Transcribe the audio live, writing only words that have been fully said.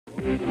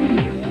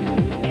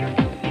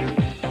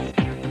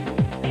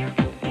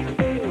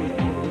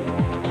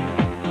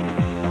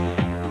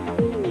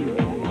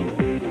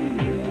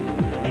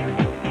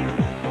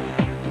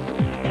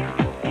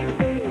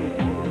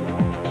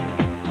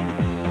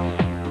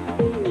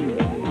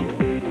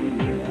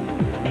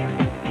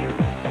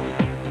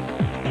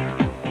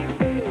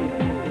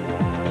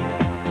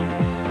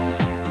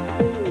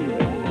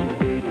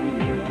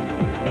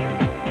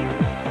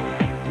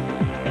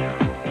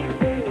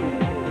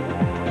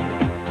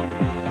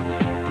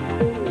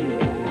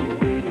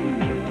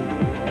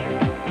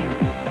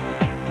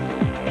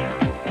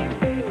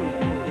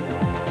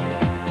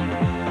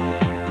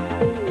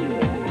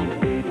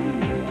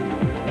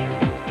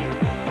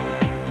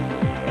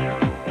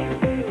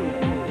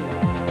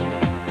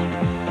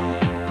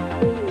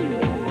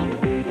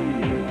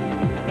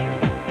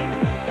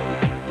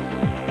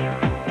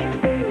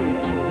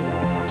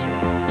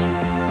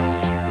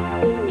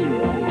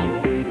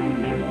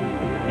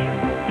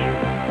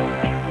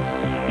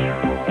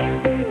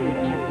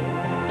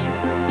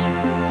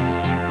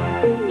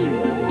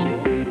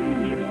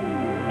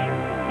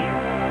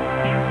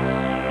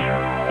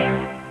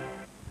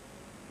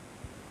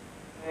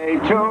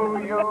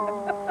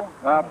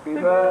Happy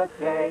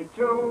birthday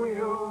to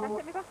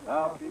you.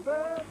 Happy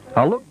birthday.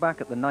 Our look back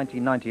at the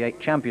 1998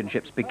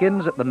 Championships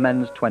begins at the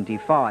men's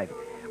 25,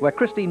 where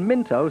Christine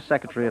Minto,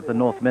 Secretary of the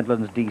North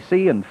Midlands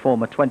DC and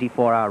former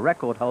 24-hour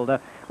record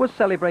holder, was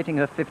celebrating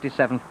her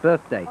 57th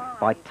birthday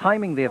by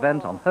timing the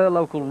event on her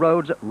local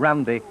roads at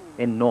Ranby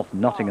in North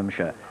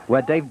Nottinghamshire,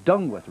 where Dave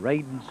Dungworth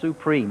reigned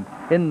supreme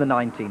in the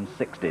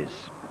 1960s.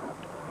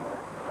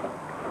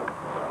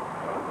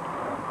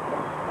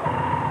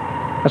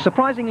 A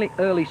surprisingly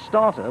early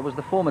starter was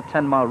the former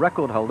 10-mile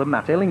record holder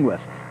Matt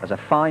Illingworth, as a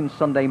fine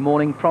Sunday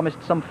morning promised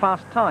some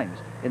fast times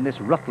in this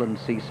Rutland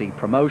CC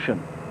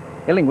promotion.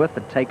 Illingworth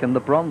had taken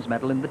the bronze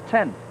medal in the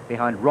 10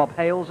 behind Rob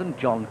Hayles and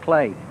John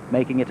Clay,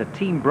 making it a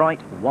Team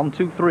Bright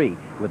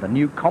 1-2-3 with a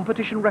new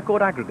competition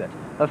record aggregate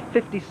of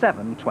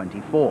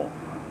 57.24.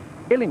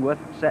 Illingworth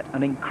set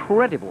an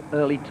incredible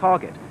early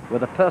target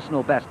with a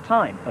personal best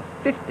time of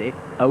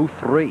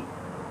 50.03.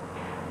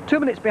 2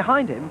 minutes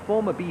behind him,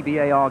 former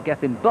BBAR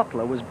Gethin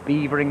Butler was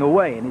beavering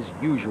away in his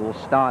usual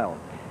style.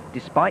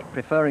 Despite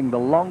preferring the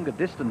longer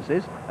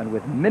distances and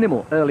with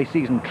minimal early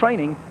season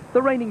training,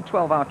 the reigning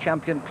 12-hour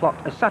champion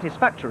clocked a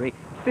satisfactory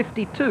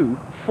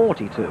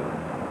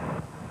 52.42.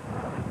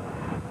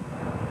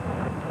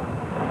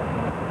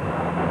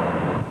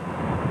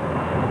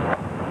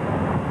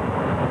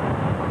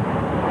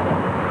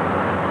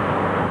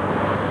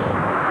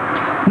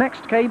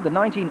 Next came the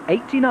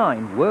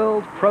 1989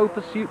 World Pro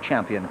Pursuit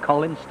champion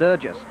Colin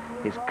Sturgis,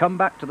 his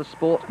comeback to the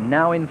sport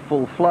now in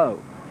full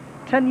flow.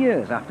 10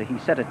 years after he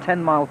set a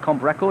 10-mile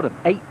comp record of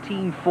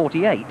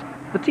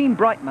 18.48, the Team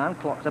Bright man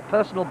clocked a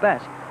personal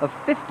best of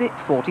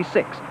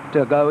 50.46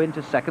 to go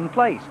into second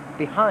place,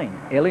 behind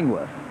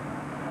Illingworth.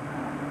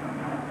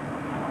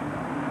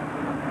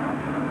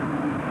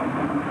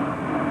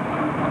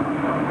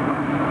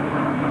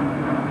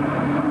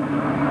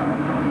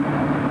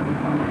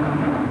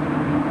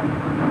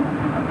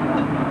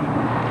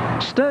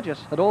 Sturgis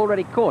had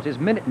already caught his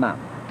minute man,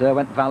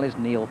 Derwent Valley's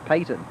Neil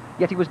Payton,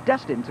 yet he was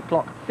destined to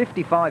clock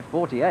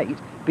 55.48,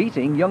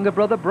 beating younger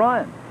brother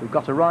Brian, who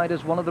got a ride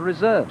as one of the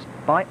reserves,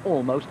 by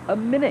almost a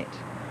minute.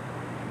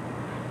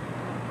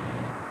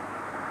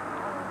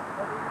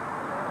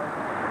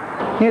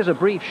 Here's a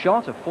brief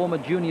shot of former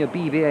junior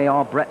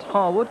BVAR Brett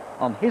Harwood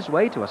on his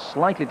way to a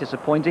slightly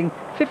disappointing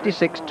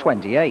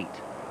 56.28.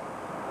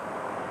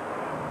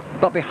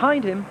 But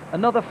behind him,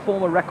 another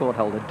former record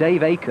holder,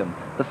 Dave Acomb,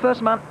 the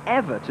first man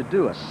ever to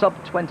do a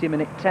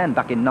sub-20-minute 10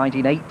 back in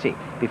 1980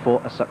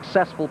 before a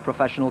successful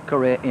professional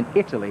career in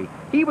Italy.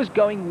 He was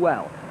going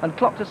well and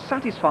clocked a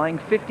satisfying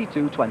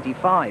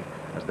 52.25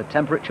 as the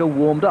temperature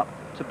warmed up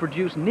to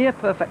produce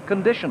near-perfect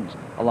conditions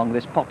along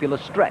this popular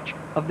stretch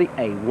of the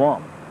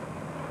A1.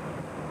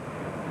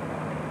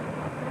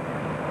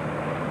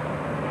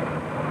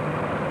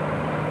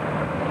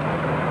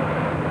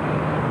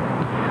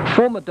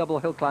 Former double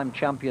hill climb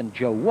champion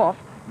Joe Woff,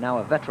 now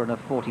a veteran of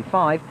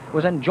 45,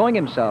 was enjoying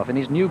himself in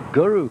his new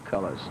Guru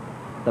colours.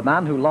 The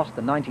man who lost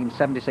the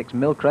 1976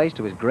 milk race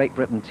to his Great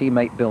Britain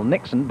teammate Bill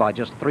Nixon by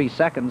just 3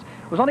 seconds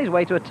was on his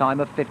way to a time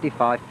of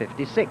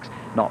 55.56,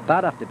 not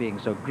bad after being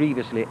so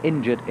grievously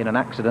injured in an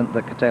accident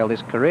that curtailed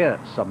his career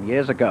some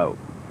years ago.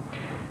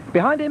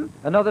 Behind him,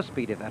 another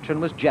speedy veteran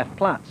was Geoff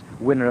Platts,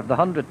 winner of the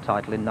 100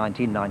 title in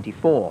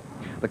 1994.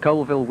 The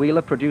Colville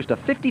wheeler produced a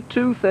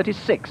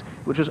 52.36,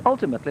 which was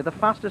ultimately the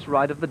fastest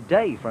ride of the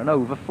day for an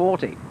over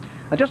 40.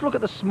 And just look at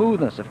the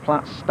smoothness of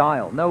Platt's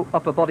style. No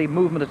upper body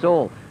movement at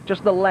all,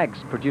 just the legs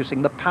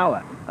producing the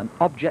power, an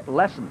object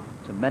lesson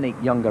to many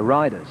younger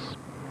riders.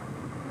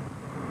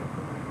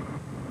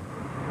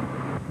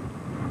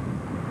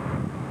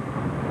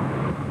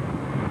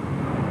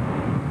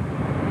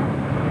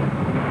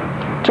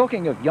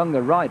 Talking of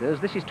younger riders,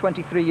 this is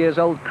 23 years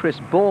old Chris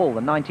Ball,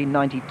 the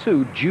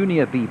 1992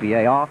 Junior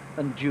BBAR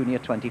and Junior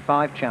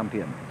 25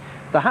 champion.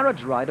 The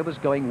Harrods rider was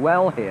going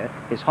well here.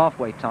 His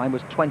halfway time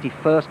was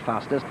 21st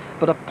fastest,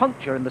 but a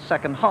puncture in the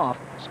second half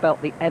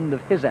spelt the end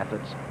of his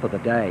efforts for the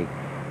day.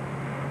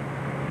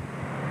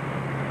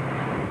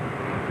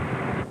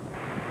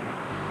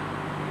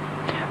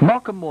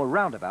 Markham Moor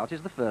Roundabout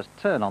is the first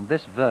turn on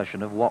this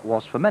version of what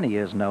was for many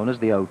years known as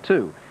the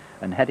O2.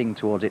 And heading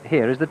towards it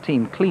here is the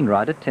team clean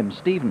rider Tim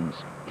Stevens.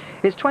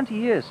 It's 20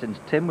 years since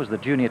Tim was the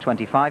Junior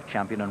 25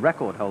 champion and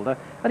record holder,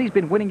 and he's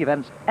been winning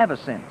events ever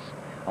since.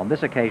 On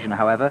this occasion,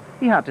 however,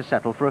 he had to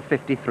settle for a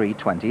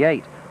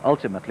 53.28,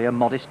 ultimately a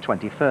modest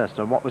 21st,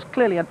 on what was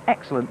clearly an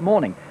excellent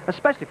morning,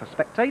 especially for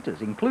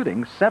spectators,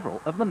 including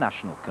several of the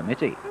National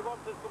Committee.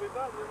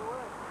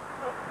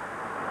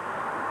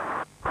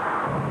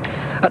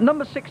 At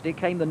number 60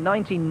 came the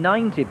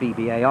 1990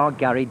 BBAR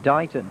Gary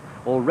Dighton,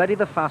 already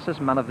the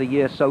fastest man of the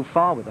year so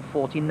far with a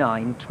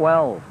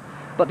 49.12.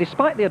 But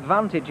despite the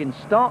advantage in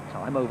start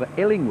time over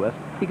Illingworth,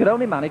 he could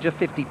only manage a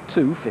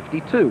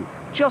 52.52,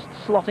 just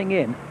slotting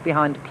in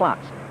behind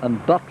Platts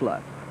and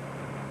Butler.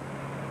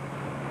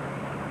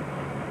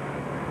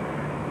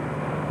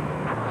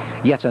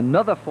 Yet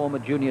another former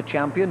junior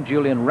champion,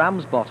 Julian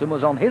Ramsbottom,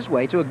 was on his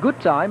way to a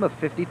good time of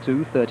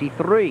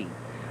 52.33.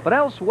 But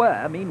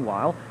elsewhere,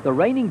 meanwhile, the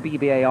reigning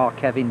BBAR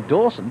Kevin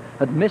Dawson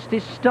had missed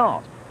his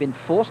start, been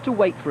forced to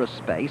wait for a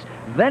space,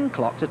 then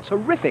clocked a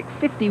terrific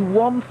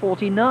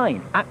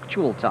 51.49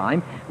 actual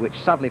time, which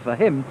sadly for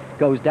him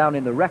goes down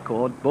in the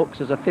record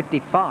books as a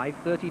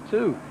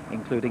 55.32,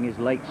 including his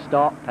late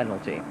start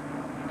penalty.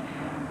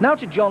 Now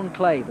to John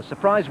Clay, the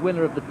surprise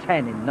winner of the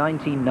 10 in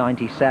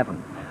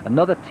 1997.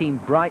 Another Team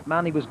Bright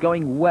man, he was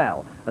going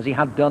well, as he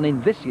had done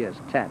in this year's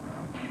 10.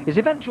 His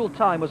eventual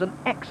time was an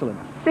excellent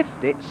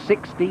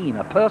 50.16,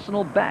 a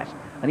personal best,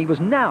 and he was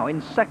now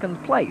in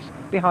second place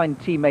behind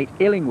teammate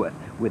Illingworth,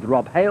 with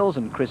Rob Hayles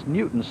and Chris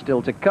Newton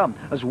still to come,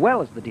 as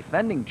well as the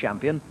defending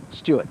champion,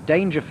 Stuart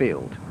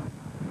Dangerfield.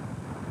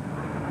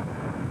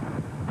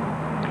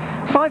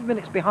 5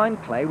 minutes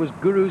behind Clay was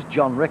Guru's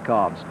John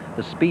Rickards.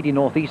 The speedy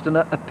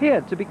northeasterner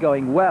appeared to be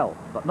going well,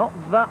 but not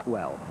that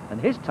well, and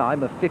his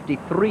time of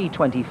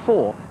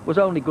 53.24 was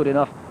only good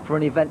enough for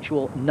an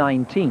eventual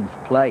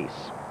 19th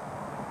place.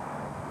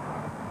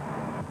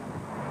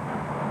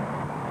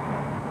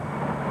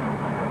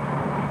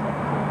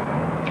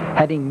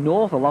 Heading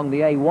north along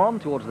the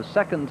A1 towards the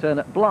second turn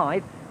at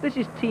Blythe, this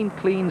is Team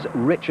Clean's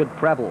Richard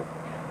Prebble.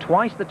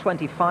 Twice the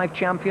 25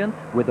 champion,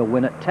 with a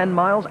win at 10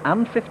 miles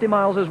and 50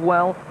 miles as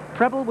well,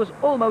 Prebble was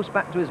almost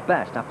back to his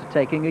best after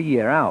taking a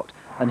year out,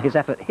 and his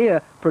effort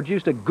here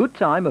produced a good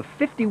time of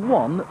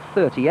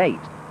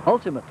 51.38.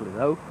 Ultimately,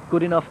 though,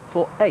 good enough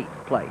for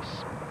 8th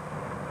place.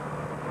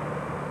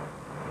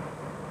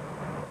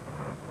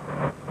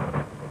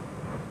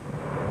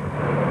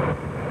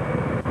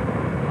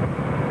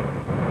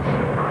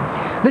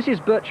 This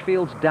is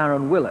Birchfield's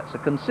Darren Willets, a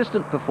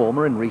consistent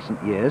performer in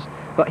recent years,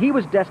 but he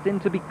was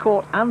destined to be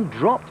caught and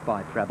dropped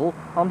by Prebble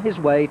on his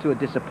way to a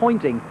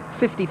disappointing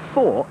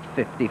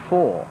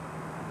 54.54.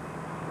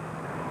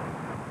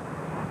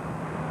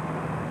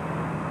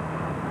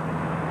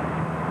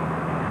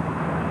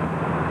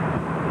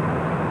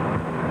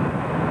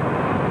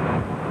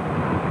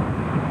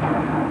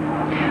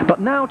 But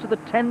now to the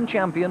 10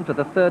 champion for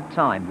the third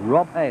time,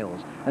 Rob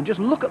Hayles, and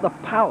just look at the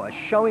power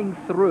showing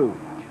through.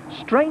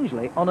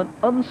 Strangely, on an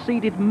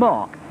unseeded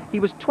mark, he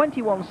was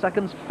 21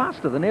 seconds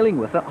faster than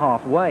Illingworth at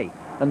halfway,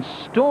 and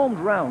stormed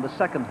round the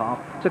second half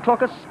to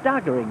clock a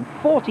staggering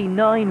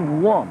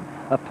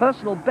 49.1, a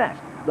personal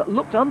best that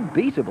looked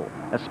unbeatable,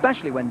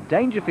 especially when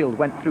Dangerfield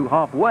went through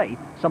halfway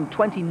some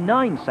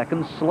 29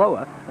 seconds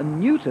slower, and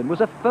Newton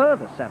was a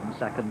further 7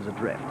 seconds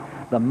adrift.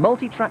 The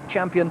multi-track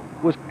champion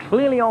was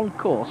clearly on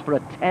course for a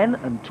 10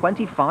 and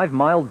 25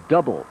 mile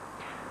double.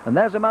 And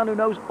there's a man who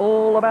knows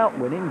all about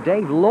winning,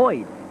 Dave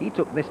Lloyd. He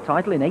took this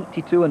title in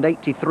 82 and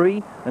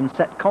 83 and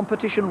set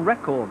competition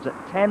records at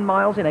 10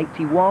 miles in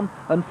 81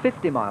 and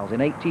 50 miles in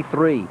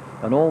 83.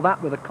 And all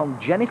that with a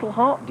congenital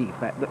heart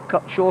defect that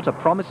cut short a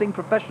promising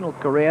professional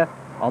career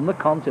on the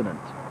continent.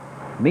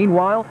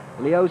 Meanwhile,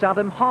 Leo's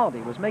Adam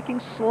Hardy was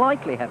making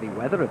slightly heavy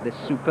weather of this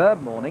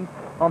superb morning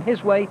on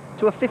his way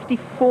to a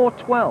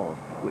 54.12,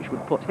 which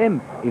would put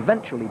him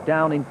eventually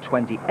down in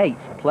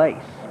 28th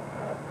place.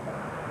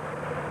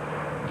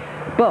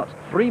 But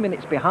 3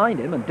 minutes behind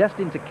him, and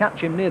destined to catch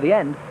him near the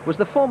end, was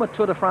the former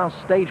Tour de France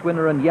stage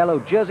winner and yellow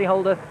jersey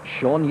holder,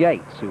 Sean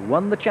Yates, who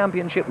won the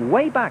championship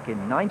way back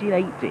in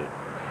 1980.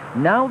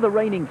 Now the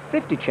reigning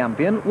 50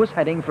 champion was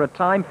heading for a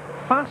time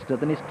faster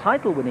than his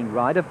title-winning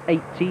ride of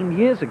 18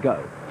 years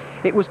ago.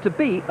 It was to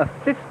be a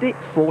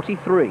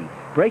 50.43,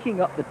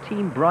 breaking up the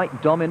Team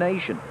Bright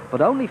domination,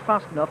 but only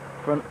fast enough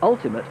for an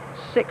ultimate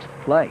 6th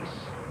place.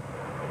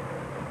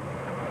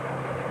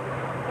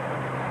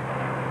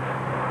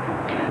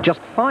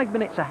 Just 5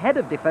 minutes ahead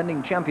of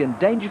defending champion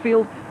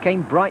Dangerfield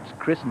came Bright's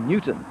Chris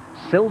Newton,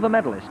 silver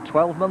medalist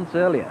 12 months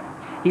earlier.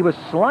 He was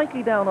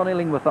slightly down on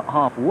Illingworth at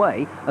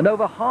halfway and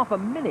over half a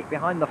minute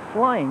behind the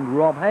flying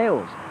Rob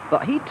Hayles,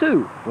 but he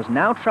too was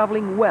now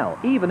travelling well,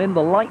 even in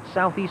the light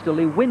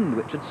southeasterly wind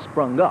which had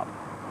sprung up.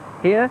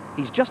 Here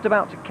he's just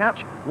about to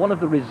catch one of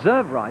the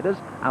reserve riders,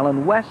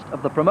 Alan West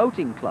of the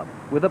promoting club,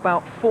 with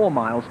about 4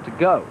 miles to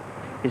go.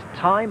 His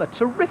time, a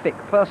terrific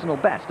personal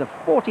best of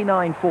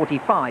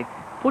 49.45,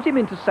 put him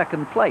into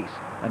second place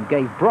and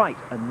gave Bright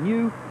a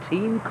new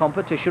team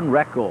competition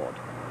record.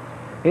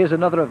 Here's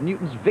another of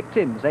Newton's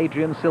victims,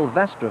 Adrian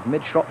Sylvester of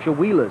Mid-Shropshire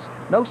Wheelers.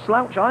 No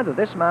slouch either,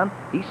 this man.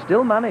 He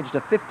still managed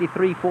a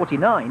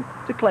 53.49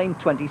 to claim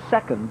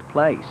 22nd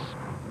place.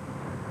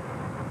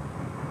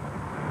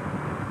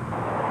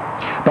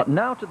 But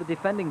now to the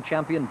defending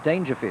champion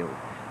Dangerfield.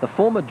 The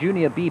former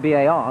junior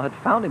BBAR had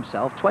found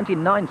himself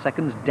 29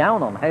 seconds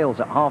down on Hayles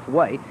at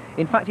halfway.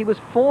 In fact, he was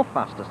 4th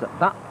fastest at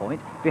that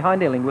point,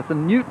 behind Illingworth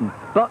and Newton,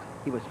 but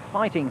he was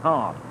fighting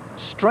hard.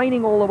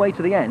 Straining all the way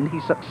to the end, he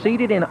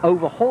succeeded in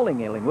overhauling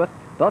Illingworth,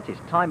 but his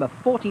time of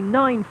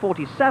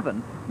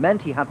 49.47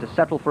 meant he had to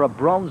settle for a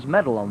bronze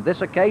medal on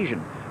this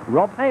occasion.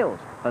 Rob Hayles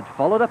had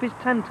followed up his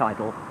 10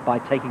 title by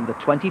taking the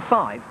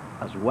 25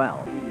 as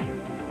well.